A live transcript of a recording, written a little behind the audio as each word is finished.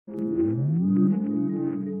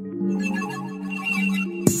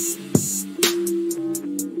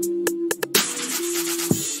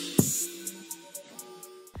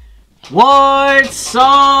What's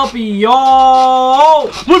up,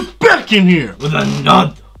 y'all? We're back in here with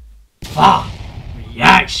another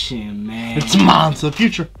reaction, man. It's Monster of the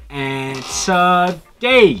Future. And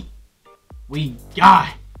today we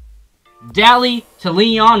got Daly,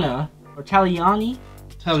 Taliani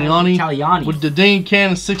with Didine,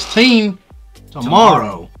 Canon 16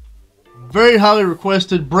 tomorrow. Very highly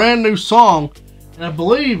requested, brand new song, and I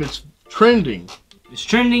believe it's trending. It's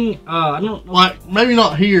trending. I don't know. Like maybe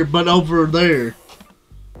not here, but over there.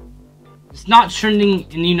 It's not trending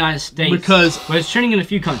in the United States but it's trending in a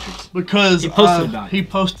few countries. Because he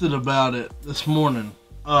posted about it this morning.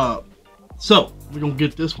 So we're gonna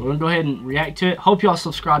get this one. We're gonna go ahead and react to it. Hope y'all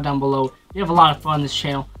subscribe down below. We have a lot of fun on this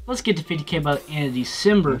channel. Let's get to 50K by the end of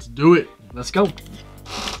December. Let's do it. Let's go.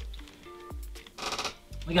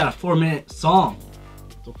 We got a 4-minute song.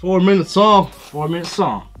 It's a 4-minute song. 4-minute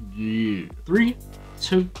song. Yeah. 3,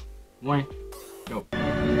 2, 1, go.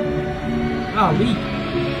 Golly.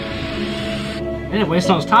 Man, it wastes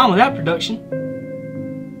no time with that production.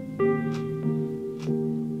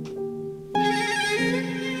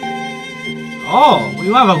 Oh, we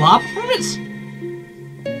have a live performance?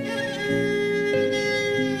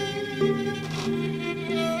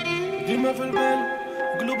 ديما في البال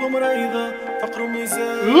قلوبهم رايضة فقر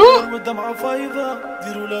وميزان والدمعة فايضة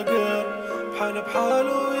ديروا لاقار بحال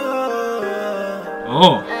بحالو يا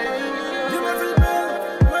ديما في البال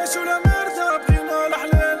وعيشوا لا مردة بغينا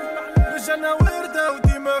الحلال والجنة وردة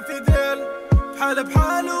وديما في دال بحال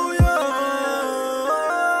بحالو يا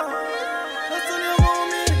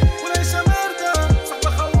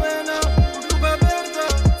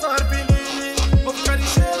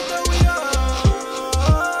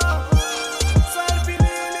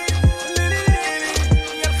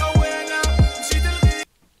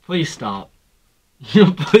Please stop.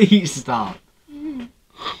 Please stop.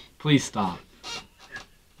 Please stop.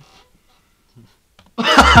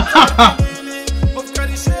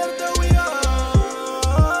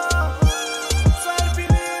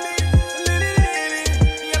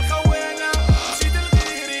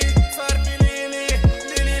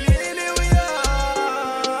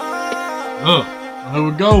 Here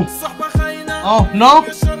we go. Oh, no?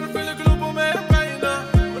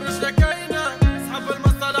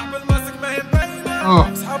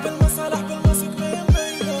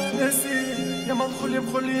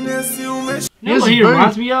 You know what he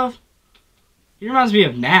reminds me of? He reminds me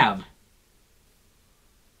of Nav.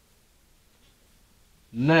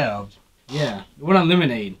 Nav? Yeah, the one on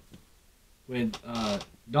Lemonade with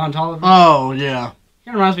Don Toliver. Oh yeah.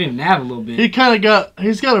 Kind of reminds me of Nav a little bit.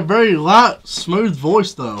 He's got a very light, smooth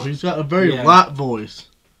voice though. He's got a very light voice.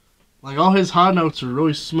 Like all his high notes are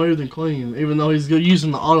really smooth and clean, even though he's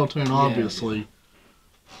using the auto tune, obviously.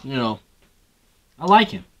 You know. I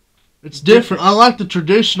like him. It's different. I like the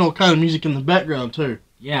traditional kind of music in the background too.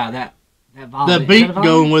 Yeah, that violin. That beat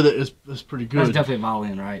going with it is pretty good. That's definitely a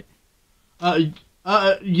violin, right?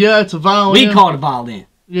 Yeah, it's a violin. We call it a violin.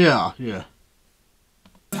 Yeah, yeah.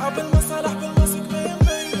 I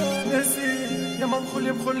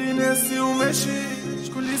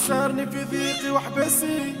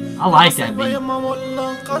like that beat.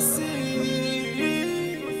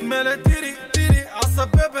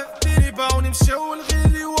 باعوني مشاو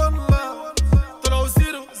لغيري والله طلعوا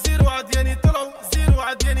زيرو عدياني طلعوا زيرو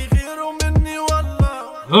عدياني غيروا مني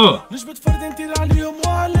والله نجبت فرد انتي عليهم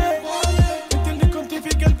وعليك انت اللي كنتي في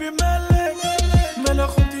قلبي مالك مالا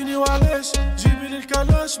خنتيني وعلاش جيبي لي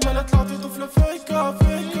الكلاش مالا طلعتي طفلة فيكا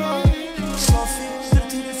صافي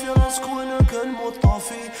درتيلي في راسك وانا كان موت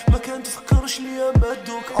طافي ما كان تفكرش ليا ما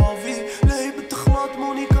دوك افي لا هي بالتخلاط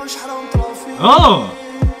مونيكاش حرام طرافي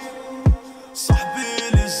صاحبي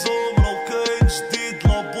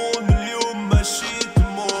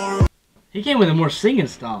He came with a more singing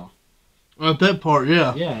style. At that part,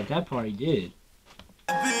 yeah. Yeah, at that part he did.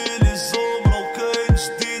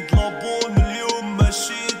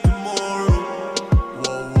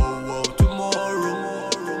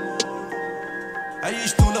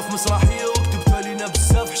 عيشتونا في مسرحية وكتبتها لينا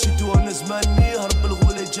بزاف حشيتوها انا زماني هرب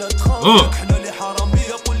الغولة جات خافك حنا لي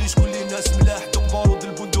حرامية قول لي شكون لي ناس ملاح دوق بارود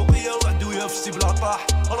البندقية وعدويا في سيب العطاح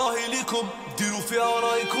راهي ليكم ديروا فيها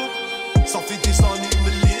رايكم صافي تيصاني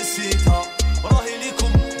ملي نسيتها راهي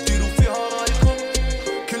ليكم ديروا فيها رايكم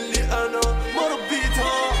كلي انا ما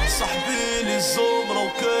ربيتها صاحبي لي الزوم راهو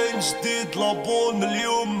كاين جديد لابون من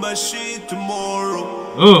اليوم ماشي tomorrow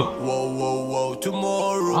wow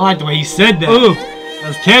tomorrow. I like the way he said that. That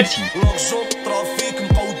was catchy. l'argent trafic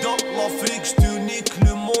مقودة l'Afrique j'tunique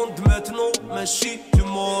le monde maintenant ماشي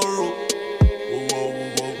tomorrow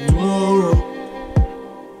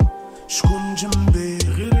شكون جنبي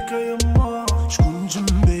غيرك يما شكون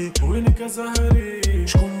جنبي وين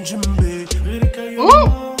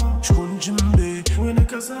جنبي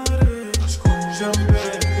وينك صاري شكون جنبي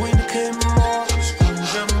وينك يما شكون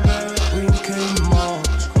جنبي وينك يما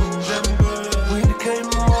شكون جنبي وينك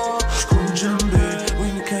يما شكون جنبي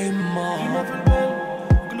وينك يما كيما في البال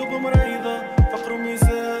قلوب مريضة فقر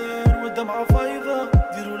وميزان والدمعة فايضة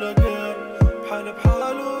ديروا لا غير بحال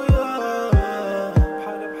بحالو يا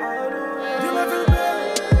بحال بحالو ديما في البال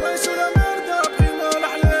وعيشوا لا مردة بقينا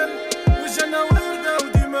الحلال والجنة وردة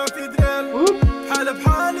وديما في دلال بحال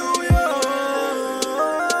بحالو يا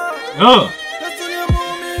الدنيا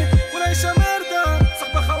مومي والعيشة مردة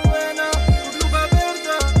صحبة خوانة وقلوبها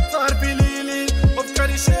باردة صار في ليلي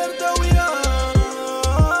وافكاري شاردة ويا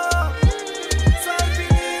صار في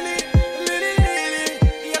ليلي ليلي ليلي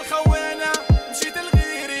يا الخوانة مشيت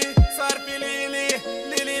لغيري صار في ليلي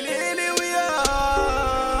ليلي ليلي ويا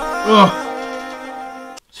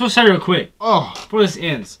So say real quick before this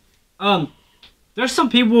ends. There's some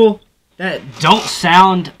people that don't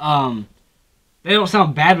sound they don't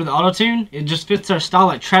sound bad with auto-tune. It just fits their style,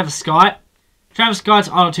 like Travis Scott. Travis Scott's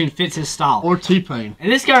auto-tune fits his style. Or T-Pain.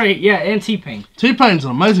 And this guy right, yeah, and T-Pain. T-Pain's an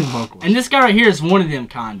amazing vocalist. And this guy right here is one of them,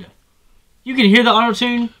 kinda. You can hear the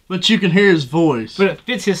auto-tune, but you can hear his voice. But it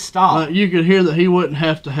fits his style. You can hear that he wouldn't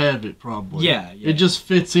have to have it, probably. Yeah. It just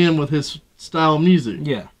fits in with his style of music.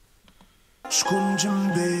 Yeah.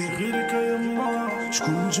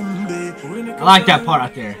 I like that part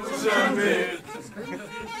right there.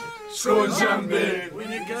 So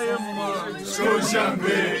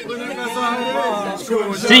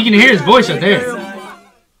you can hear his voice right there.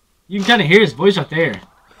 You can kind of hear his voice right there.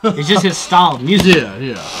 It's just his style of music.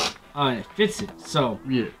 Yeah. It fits it. So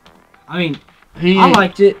yeah. I mean, I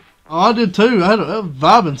liked it. Oh, I did too. I had a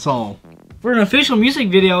vibing song. For an official music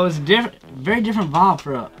video, it's a very different vibe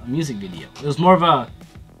for a music video. It was more of a,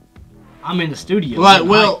 I'm in the studio. Like,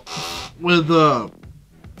 well, with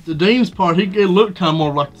Didine's part, it looked kind of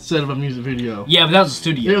more like the set of a music video. Yeah, but that was a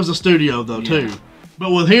studio. It was a studio, though, too. But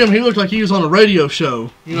with him, he looked like he was on a radio show.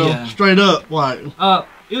 You know, straight up, like.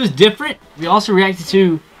 It was different. We also reacted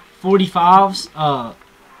to 45's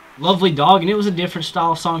Lovely Dog, and it was a different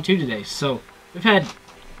style song, too, today. So, we've had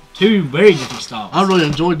two very different styles. I really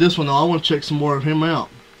enjoyed this one, though. I want to check some more of him out.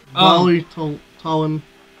 Daly, Taliani.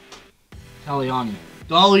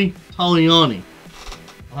 Daly, Taliani.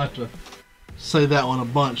 I'll have to say that one a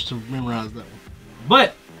bunch to memorize that one.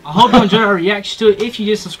 But I hope you enjoyed our reaction to it. If you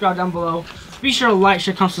did, subscribe down below. Be sure to like,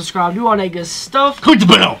 share, comment, subscribe, do all that good stuff. Click the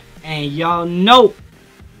bell. And y'all know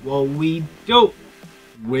what we do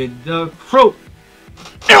with the crew.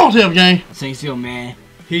 LTF gang. Thanks, yo, man.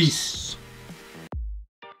 Peace.